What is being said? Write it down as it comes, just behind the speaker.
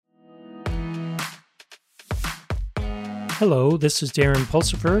Hello, this is Darren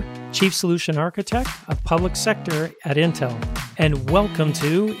Pulsifer, Chief Solution Architect of Public Sector at Intel, and welcome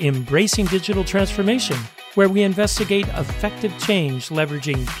to Embracing Digital Transformation, where we investigate effective change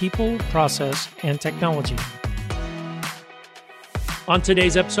leveraging people, process, and technology. On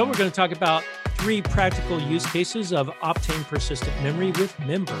today's episode, we're going to talk about 3 practical use cases of Optane persistent memory with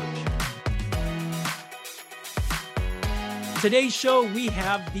MemVerge. Today's show, we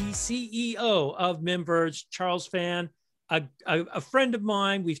have the CEO of MemVerge, Charles Fan, a friend of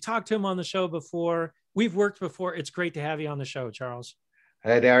mine. We've talked to him on the show before. We've worked before. It's great to have you on the show, Charles.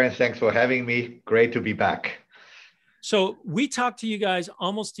 Hey, Darren. Thanks for having me. Great to be back. So we talked to you guys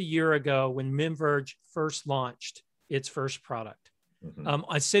almost a year ago when MemVerge first launched its first product. I'm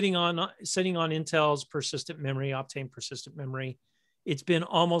sitting on Intel's persistent memory, Optane persistent memory. It's been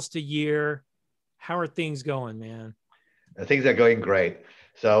almost a year. How are things going, man? Things are going great.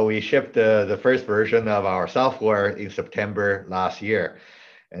 So we shipped the first version of our software in September last year.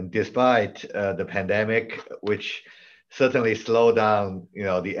 And despite the pandemic, which certainly slowed down,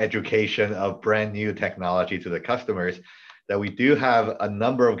 the education of brand new technology to the customers, that we do have a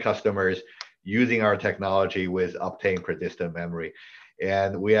number of customers using our technology with Optane persistent memory.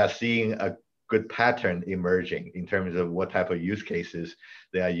 And we are seeing a good pattern emerging in terms of what type of use cases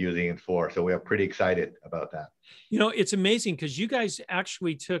they are using it for. So we are pretty excited about that. It's amazing because you guys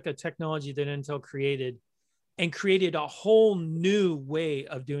actually took a technology that Intel created and created a whole new way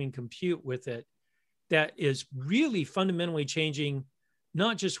of doing compute with it that is really fundamentally changing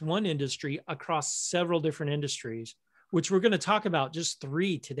not just one industry, across several different industries, which we're going to talk about just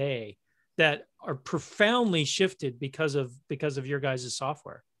 3 today that are profoundly shifted because of your guys'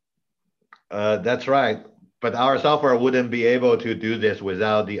 software. That's right. But our software wouldn't be able to do this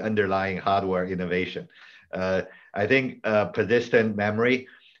without the underlying hardware innovation. I think persistent memory,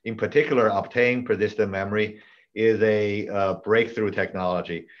 in particular, Optane persistent memory, is a breakthrough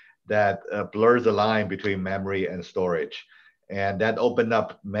technology that blurs the line between memory and storage. And that opened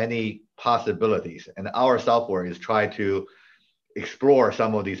up many possibilities. And our software is trying to explore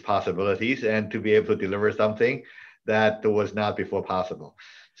some of these possibilities and to be able to deliver something that was not before possible.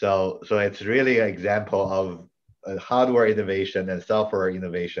 So it's really an example of hardware innovation and software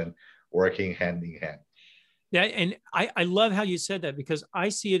innovation working hand in hand. Yeah, and I love how you said that because I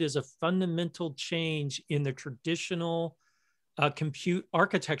see it as a fundamental change in the traditional compute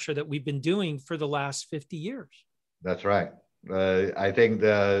architecture that we've been doing for the last 50 years. That's right. I think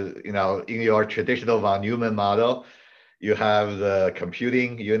in your traditional von Neumann model, you have the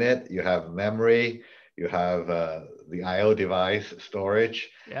computing unit, you have memory, you have the I/O device storage.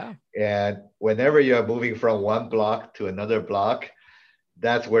 Yeah. And whenever you're moving from one block to another block,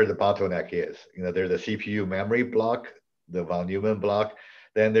 that's where the bottleneck is. There's a CPU memory block, the von Neumann block.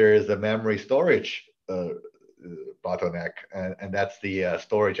 Then there is a memory storage bottleneck, and that's the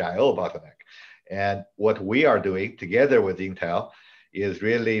storage I/O bottleneck. And what we are doing together with Intel is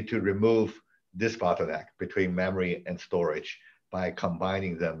really to remove this bottleneck between memory and storage by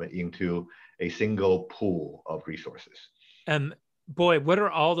combining them into a single pool of resources. Boy, what are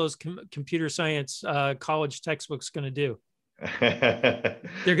all those computer science college textbooks going to do? They're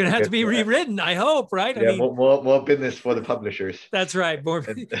going to have to be rewritten, I hope, right? Yeah, more business for the publishers. That's right.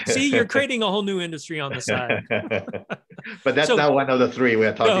 See, you're creating a whole new industry on the side. But that's not one of the 3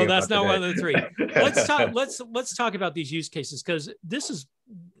 we're talking about. No, that's not today. one of the 3. Let's talk about these use cases because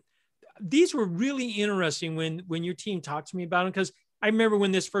these were really interesting when your team talked to me about them, because I remember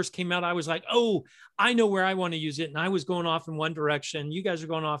when this first came out, I was like, oh, I know where I want to use it. And I was going off in one direction. You guys are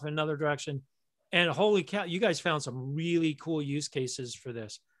going off in another direction. And holy cow, you guys found some really cool use cases for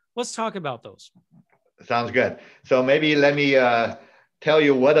this. Let's talk about those. Sounds good. So maybe let me tell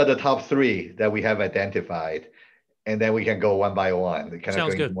you what are the top 3 that we have identified. And then we can go one by one, kind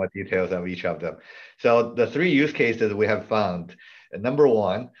of go into more details of each of them. So the 3 use cases we have found. Number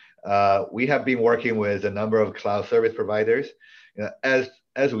 1, we have been working with a number of cloud service providers.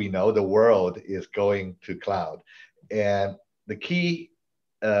 As we know, the world is going to cloud. And the key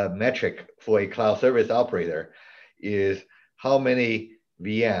metric for a cloud service operator is how many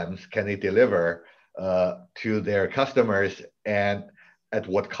VMs can they deliver to their customers and at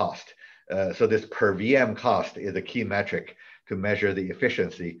what cost. So this per VM cost is a key metric to measure the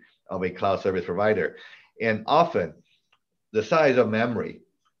efficiency of a cloud service provider. And often the size of memory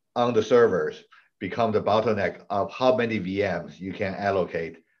on the servers become the bottleneck of how many VMs you can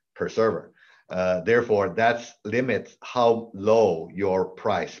allocate per server. Therefore, that limits how low your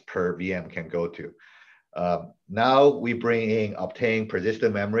price per VM can go to. Now we bring in Optane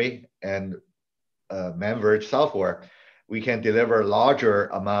persistent memory and MemVerge software. We can deliver larger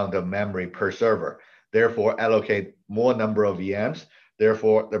amount of memory per server, therefore allocate more number of VMs,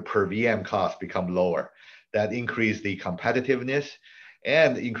 therefore the per VM cost become lower. That increase the competitiveness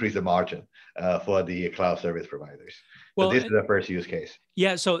and increase the margin for the cloud service providers. Well, so this is the first use case.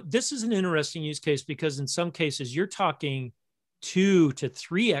 Yeah, so this is an interesting use case because in some cases you're talking 2 to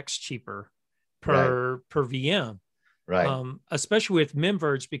 3x cheaper per VM. Right. Especially with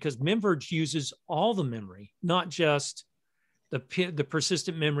Memverge, because Memverge uses all the memory, not just the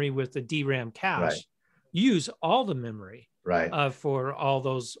persistent memory with the DRAM cache. Right. Use all the memory for all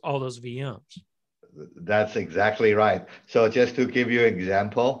those VMs. That's exactly right. So just to give you an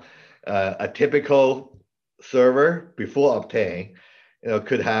example, a typical server before Optane,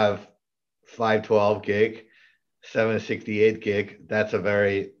 could have 512 gig, 768 gig. That's a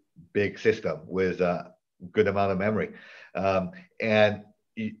very big system with a good amount of memory. And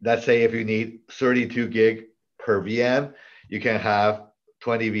let's say if you need 32 gig per VM, you can have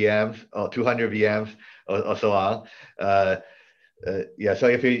 20 VMs or 200 VMs or so on. So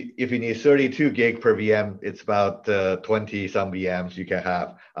if you need 32 gig per VM, it's about 20 some VMs you can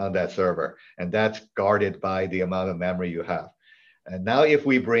have on that server, and that's guarded by the amount of memory you have. And now if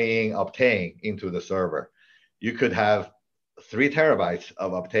we bring Optane into the server, you could have 3 terabytes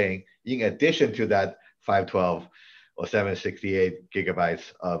of Optane in addition to that 512 or 768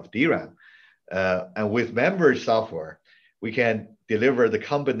 gigabytes of DRAM. And with Memverge software, we can deliver the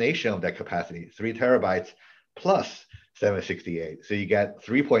combination of that capacity, 3 terabytes plus 768. So you get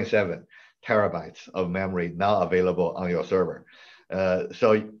 3.7 terabytes of memory now available on your server.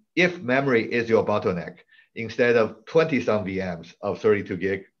 So if memory is your bottleneck, instead of 20 some VMs of 32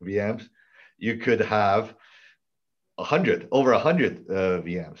 gig VMs, you could have over 100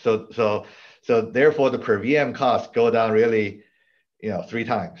 VMs. So therefore the per VM costs go down really, 3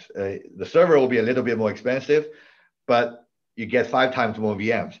 times. The server will be a little bit more expensive, but you get 5 times more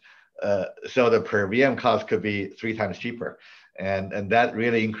VMs. So the per VM cost could be 3 times cheaper, and that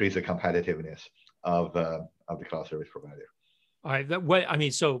really increases the competitiveness of the cloud service provider. All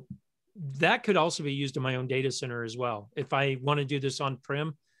right. So that could also be used in my own data center as well. If I want to do this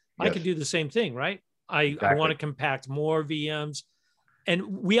on-prem, yes, I could do the same thing, right? I want to compact more VMs.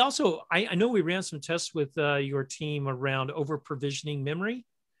 And we also, I know we ran some tests with your team around over provisioning memory.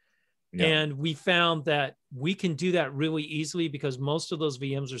 Yeah. And we found that we can do that really easily because most of those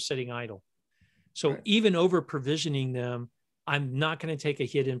VMs are sitting idle. So even over provisioning them, I'm not going to take a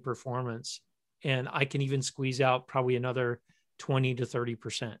hit in performance. And I can even squeeze out probably another 20 to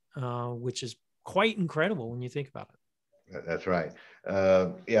 30%, which is quite incredible when you think about it. That's right.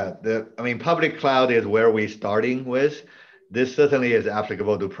 Public cloud is where we're starting with. This certainly is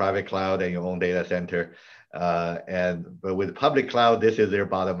applicable to private cloud and your own data center. But with public cloud, this is their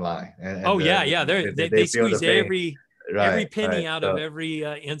bottom line. They squeeze every penny out of every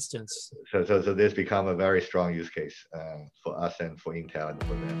instance. So this become a very strong use case for us and for Intel and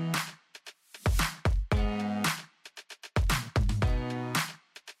for them.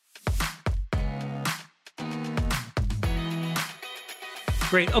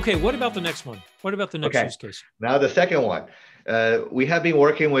 Great. Okay, what about the next one? What about the next use case? Now the second one. We have been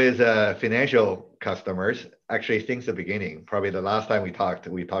working with financial customers, actually since the beginning. Probably the last time we talked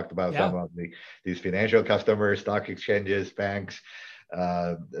about some of these financial customers, stock exchanges, banks,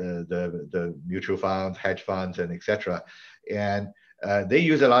 the mutual funds, hedge funds, and etc. And they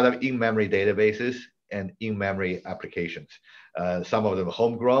use a lot of in-memory databases and in-memory applications. Some of them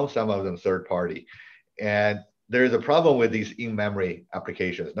homegrown, some of them third-party. And there's a problem with these in-memory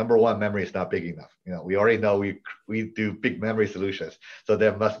applications. Number one, memory is not big enough. We already know we do big memory solutions, so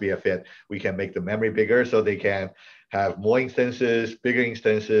there must be a fit. We can make the memory bigger so they can have more instances, bigger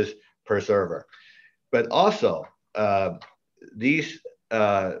instances per server. But also, these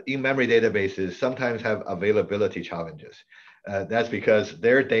in-memory databases sometimes have availability challenges. That's because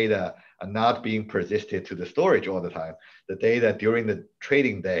their data are not being persisted to the storage all the time. The data during the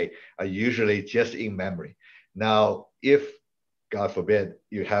trading day are usually just in memory. Now, if, God forbid,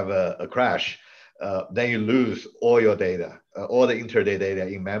 you have a crash, then you lose all your data. All the intraday data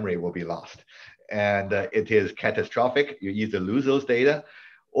in memory will be lost. And it is catastrophic. You either lose those data,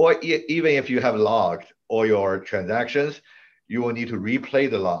 or even if you have logged all your transactions, you will need to replay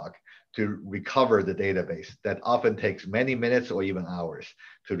the log to recover the database. That often takes many minutes or even hours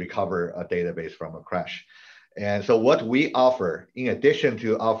to recover a database from a crash. And so what we offer, in addition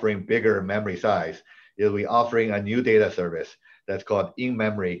to offering bigger memory size, is we offering a new data service that's called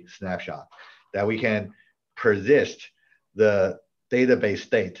in-memory snapshot, that we can persist the database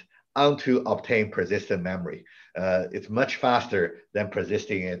state onto Optane persistent memory. It's much faster than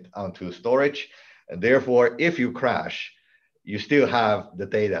persisting it onto storage. And therefore, if you crash, you still have the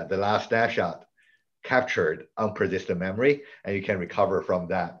data, the last snapshot captured on persistent memory, and you can recover from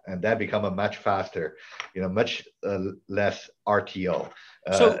that, and that become a much faster, much less RTO.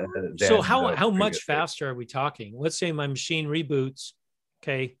 So how much state. faster are we talking? Let's say my machine reboots,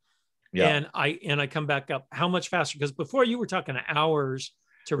 okay, Yeah. and I come back up. How much faster? Because before you were talking hours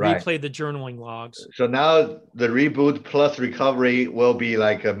to Right. replay the journaling logs. So now the reboot plus recovery will be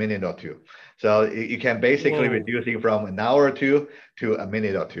like a minute or two. So you can basically reducing from an hour or two to a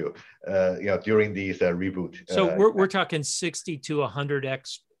minute or two, during these reboot. So we're talking 60 to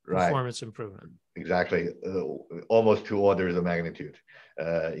 100x performance improvement. Exactly, almost 2 orders of magnitude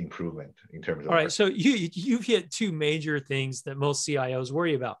improvement in terms of. All right, so you've hit two major things that most CIOs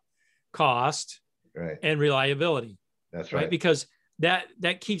worry about: cost, right, and reliability. That's right. Because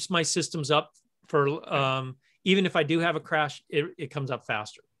that keeps my systems up for even if I do have a crash, it comes up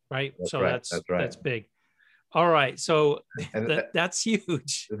faster, right? That's so right. That's big. All right, so that's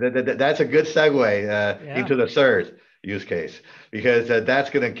huge. That's a good segue into the third use case, because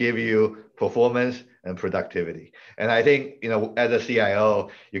that's going to give you performance and productivity. And I think, as a CIO,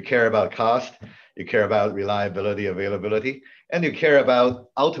 you care about cost, you care about reliability, availability, and you care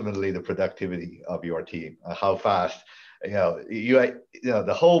about ultimately the productivity of your team, how fast.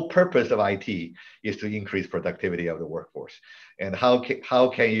 The whole purpose of IT is to increase productivity of the workforce. And how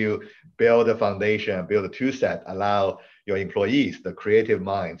can you build a foundation, build a tool set, allow your employees, the creative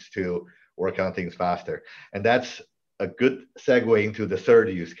minds, to work on things faster? And that's a good segue into the third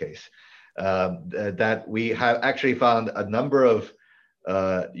use case, that we have actually found a number of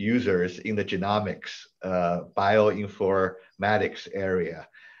users in the genomics, bioinformatics area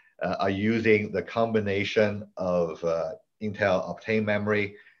are using the combination of Intel Optane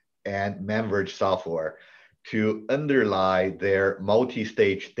memory and MemVerge software to underlie their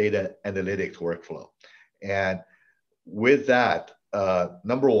multi-stage data analytics workflow. And with that,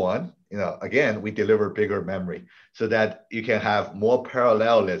 number one, again, we deliver bigger memory so that you can have more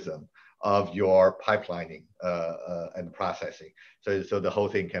parallelism of your pipelining and processing. So the whole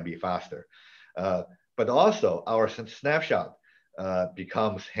thing can be faster. But also our snapshot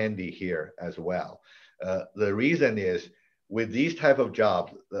becomes handy here as well. The reason is, with these type of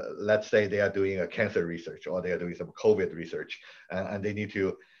jobs, let's say they are doing a cancer research or they are doing some COVID research, and they need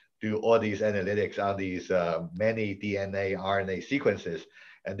to do all these analytics on these many DNA, RNA sequences,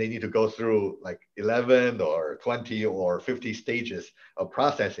 and they need to go through like 11 or 20 or 50 stages of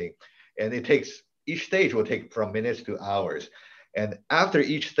processing. And each stage will take from minutes to hours. And after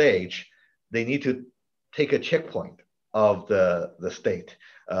each stage, they need to take a checkpoint of the state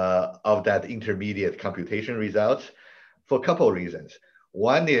of that intermediate computation results for a couple of reasons.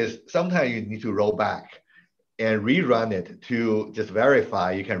 One is sometimes you need to roll back and rerun it to just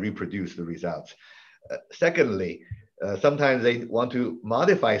verify you can reproduce the results. Secondly, sometimes they want to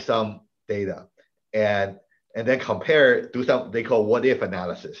modify some data and then do something they call what if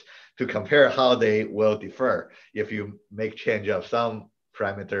analysis to compare how they will differ if you make change of some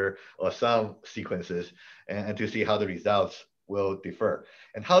parameter or some sequences, and to see how the results will differ.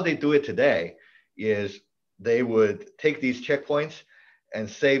 And how they do it today is they would take these checkpoints and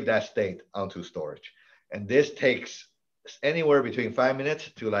save that state onto storage. And this takes anywhere between 5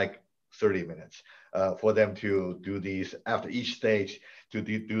 minutes to like 30 minutes for them to do these after each stage, to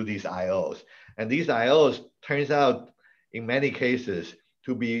do these IOs. And these IOs turns out in many cases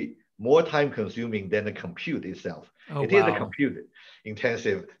to be more time consuming than the compute itself. It is a compute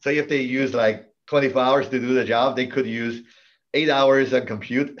intensive. So if they use like 24 hours to do the job, they could use 8 hours of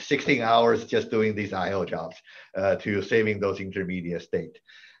compute, 16 hours just doing these IO jobs to saving those intermediate state.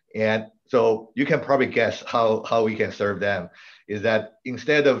 And so you can probably guess how we can serve them is that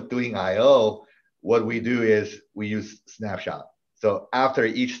instead of doing IO, what we do is we use snapshot. So after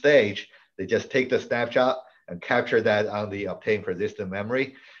each stage, they just take the snapshot and capture that on the Optane persistent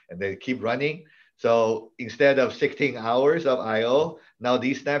memory, and they keep running. So instead of 16 hours of IO, now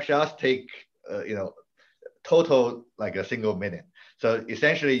these snapshots take, total like a single minute. So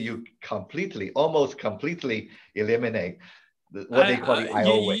essentially you almost completely eliminate what they call the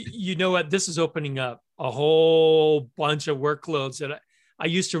IO wait. You know what? This is opening up a whole bunch of workloads that I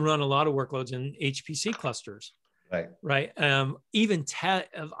used to run a lot of workloads in HPC clusters. Right. Even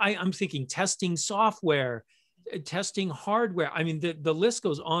I'm thinking testing software, testing hardware. I mean, the list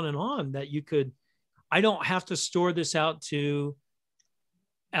goes on and on that you could. I don't have to store this out to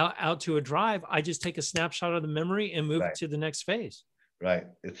a drive. I just take a snapshot of the memory and move it to the next phase. Right.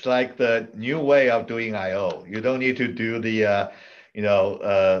 It's like the new way of doing IO. You don't need to do the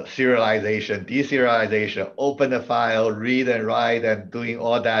serialization, deserialization, open a file, read and write, and doing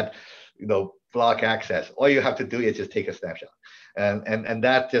all that, block access. All you have to do is just take a snapshot. and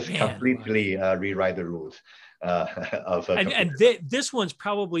that just Man, completely rewrite the rules of this one's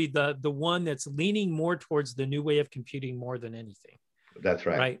probably the one that's leaning more towards the new way of computing more than anything. That's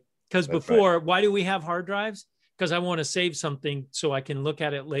right. Right. Because before, why do we have hard drives? Because I want to save something so I can look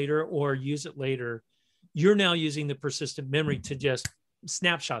at it later or use it later. You're now using the persistent memory to just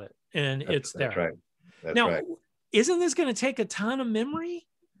snapshot it, and it's there. That's right. That's now, right. Isn't this going to take a ton of memory?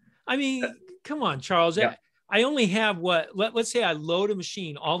 I mean, come on, Charles. Yeah. I only have let's say I load a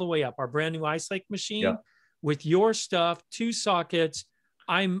machine all the way up, our brand new Ice Lake machine with your stuff, 2 sockets.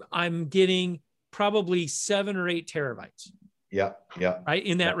 I'm getting probably 7 or 8 terabytes. Yeah. Yeah. Right.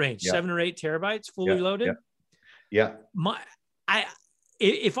 In that range, 7 or 8 terabytes fully loaded. Yeah.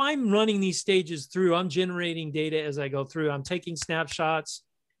 If I'm running these stages through, I'm generating data as I go through, I'm taking snapshots,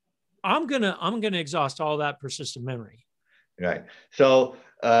 I'm gonna exhaust all that persistent memory. Right. So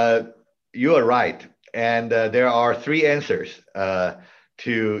you are right, and there are 3 answers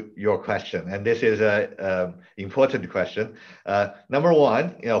to your question, and this is a important question. Number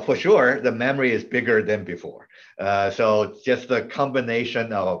 1, for sure the memory is bigger than before. So just the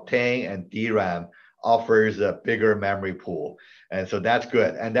combination of Optane and DRAM offers a bigger memory pool. And so that's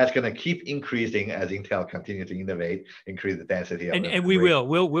good. And that's going to keep increasing as Intel continues to innovate, increase the density of and we will.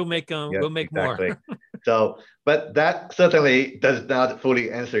 We'll make exactly. more. So, but that certainly does not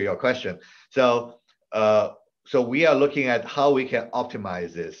fully answer your question. So, so we are looking at how we can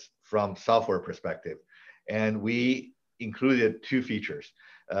optimize this from software perspective. And we included 2 features.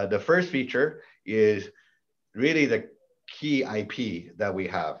 The first feature is really the key IP that we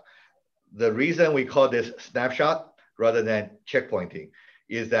have. The reason we call this snapshot rather than checkpointing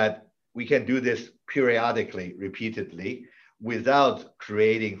is that we can do this periodically, repeatedly, without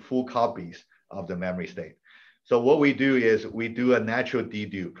creating full copies of the memory state. So what we do is we do a natural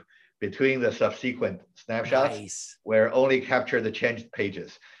dedupe between the subsequent snapshots where only capture the changed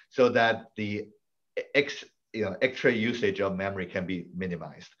pages so that the extra usage of memory can be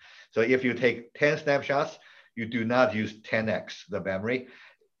minimized. So if you take 10 snapshots, you do not use 10x the memory.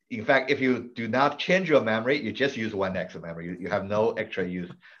 In fact, if you do not change your memory, you just use 1x of memory. You have no extra use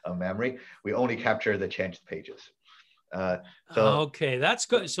of memory. We only capture the changed pages. Okay, that's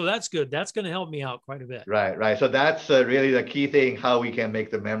good. So that's good. That's going to help me out quite a bit. Right. So that's really the key thing, how we can make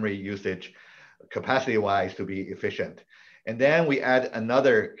the memory usage capacity-wise to be efficient. And then we add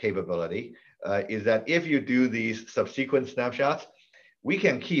another capability, is that if you do these subsequent snapshots, we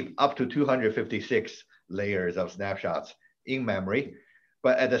can keep up to 256 layers of snapshots in memory.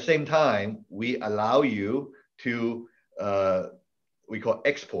 But at the same time, we allow you to, we call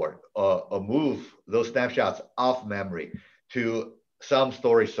export or move those snapshots off memory to some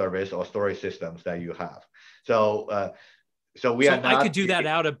storage service or storage systems that you have. So, I could do that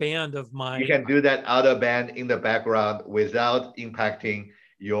out of band of my. You can do that out of band in the background without impacting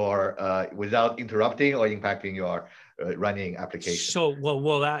your, without interrupting or impacting your running application. So,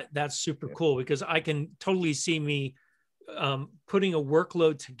 that's super cool, because I can totally see me putting a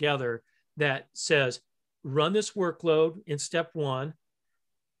workload together that says, run this workload in step 1,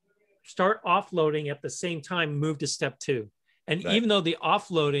 start offloading at the same time, move to step 2. And even though the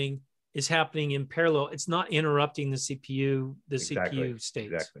offloading is happening in parallel, it's not interrupting the CPU, CPU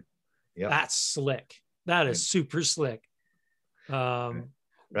states. Exactly. Yeah. That's slick. That is super slick.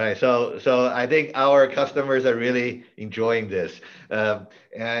 Right. So I think our customers are really enjoying this. And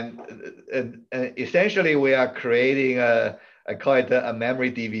essentially we are creating I call it a memory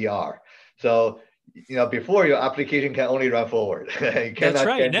DVR. So, before your application can only run forward. That's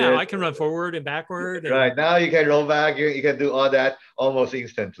right. Now I can run forward and backward. Right. Now you can roll back. You can do all that almost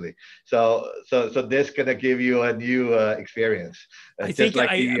instantly. So this is going to give you a new experience. I think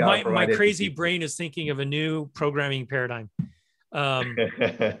my crazy brain is thinking of a new programming paradigm.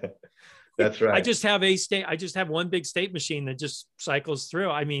 That's right. I just have one big state machine that just cycles through.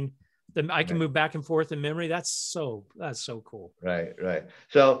 I mean, I can move back and forth in memory. That's so cool. Right.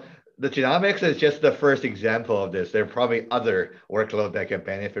 So the genomics is just the first example of this. There are probably other workloads that can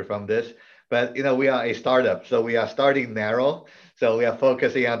benefit from this, but we are a startup, so we are starting narrow. So we are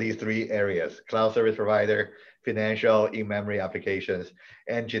focusing on these 3 areas: cloud service provider, financial, in-memory applications,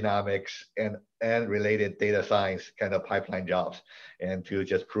 and genomics and related data science kind of pipeline jobs, and to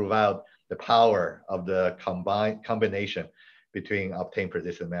just prove out the power of the combination between Optane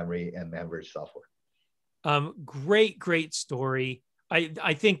persistent memory and Manverge software. Great story.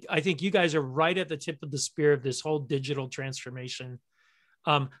 I think you guys are right at the tip of the spear of this whole digital transformation.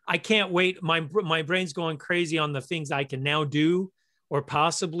 I can't wait. My brain's going crazy on the things I can now do or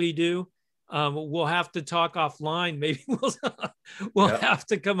possibly do. we'll have to talk offline. Maybe we'll have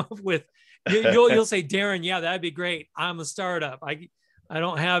to come up with, you'll say, Darren, yeah, that'd be great. I'm a startup. I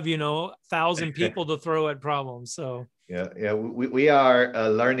don't have, 1,000 people to throw at problems. So yeah, we are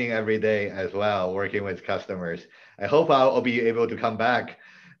learning every day as well, working with customers. I hope I'll be able to come back,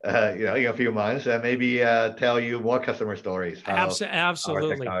 in a few months and maybe tell you more customer stories. How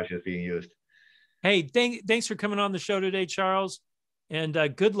absolutely our technology is being used. Hey, thanks for coming on the show today, Charles, and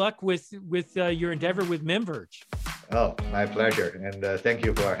good luck with your endeavor with MemVerge. Oh, my pleasure, and thank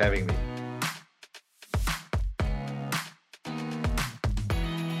you for having me.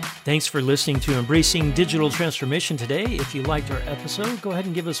 Thanks for listening to Embracing Digital Transformation today. If you liked our episode, go ahead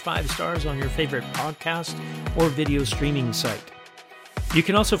and give us 5 stars on your favorite podcast or video streaming site. You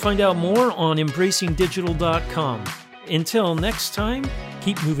can also find out more on embracingdigital.com. Until next time,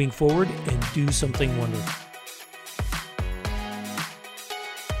 keep moving forward and do something wonderful.